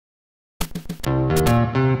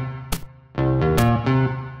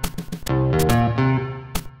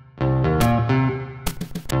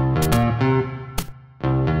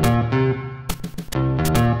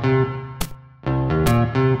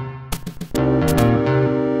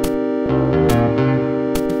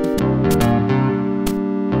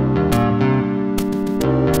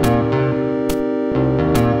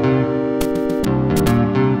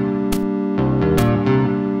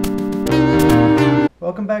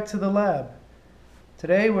back to the lab.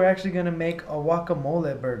 Today we're actually going to make a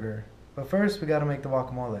guacamole burger. But first we got to make the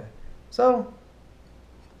guacamole. So,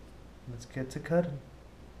 let's get to cutting.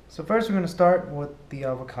 So first we're going to start with the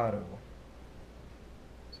avocado.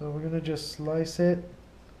 So we're going to just slice it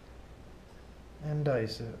and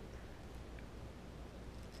dice it.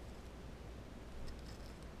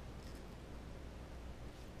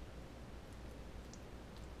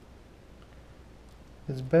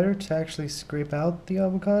 It's better to actually scrape out the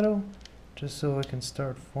avocado just so it can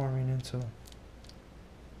start forming into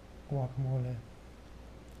guacamole.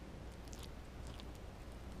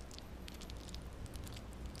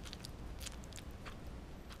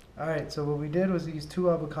 Alright, so what we did was these 2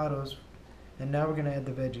 avocados, and now we're going to add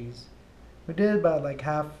the veggies. We did about like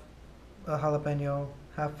half a jalapeno,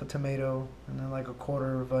 half a tomato, and then like a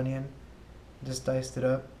quarter of onion. Just diced it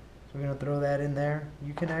up. So we're going to throw that in there.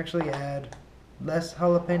 You can actually add less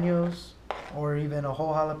jalapenos or even a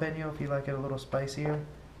whole jalapeno if you like it a little spicier.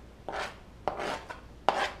 And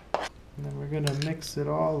then we're going to mix it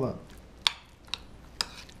all up.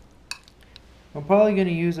 I'm probably going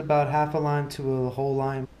to use about half a lime to a whole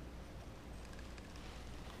lime.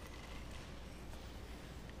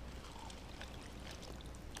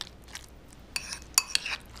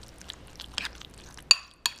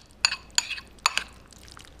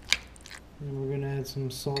 And we're going to add some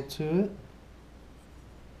salt to it.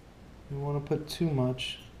 You don't want to put too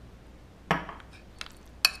much.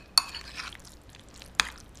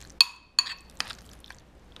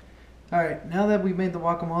 Alright, now that we've made the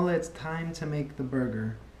guacamole, it's time to make the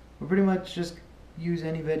burger. We'll pretty much just use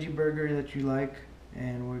any veggie burger that you like,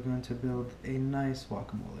 and we're going to build a nice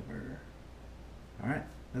guacamole burger. Alright,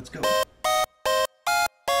 let's go.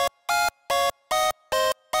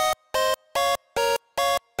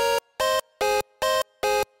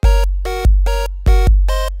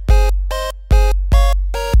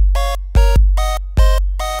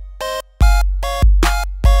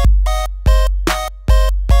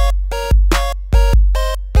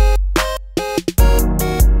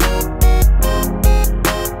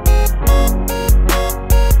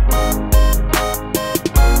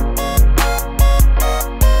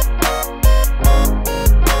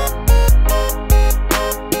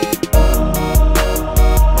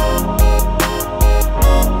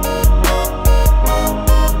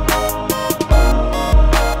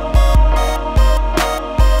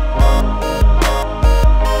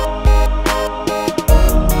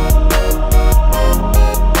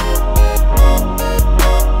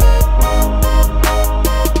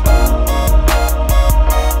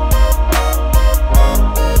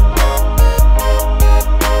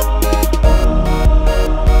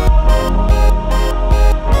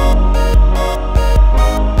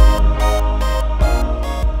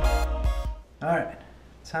 Alright,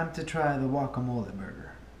 time to try the guacamole burger.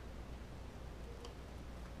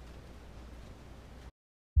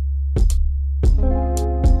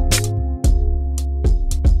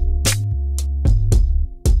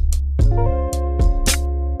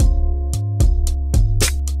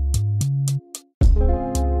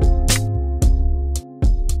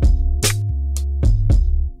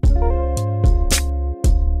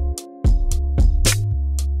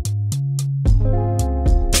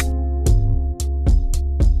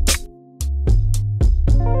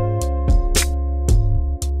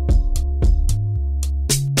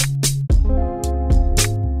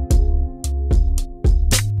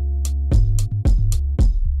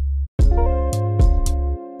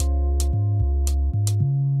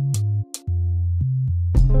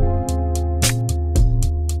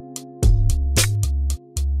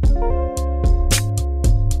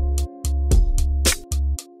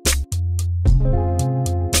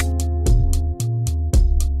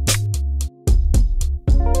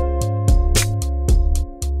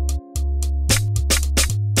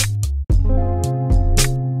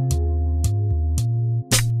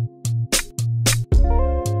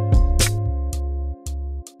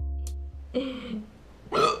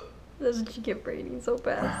 That's what you get for eating so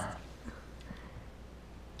fast.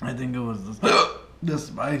 I think it was the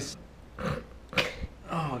spice.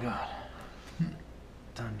 Oh god.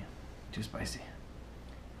 Tanya, too spicy.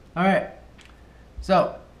 Alright.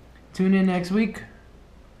 So, tune in next week.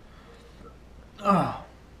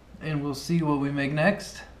 And we'll see what we make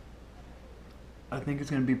next. I think it's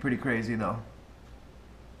going to be pretty crazy though.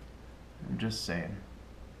 I'm just saying.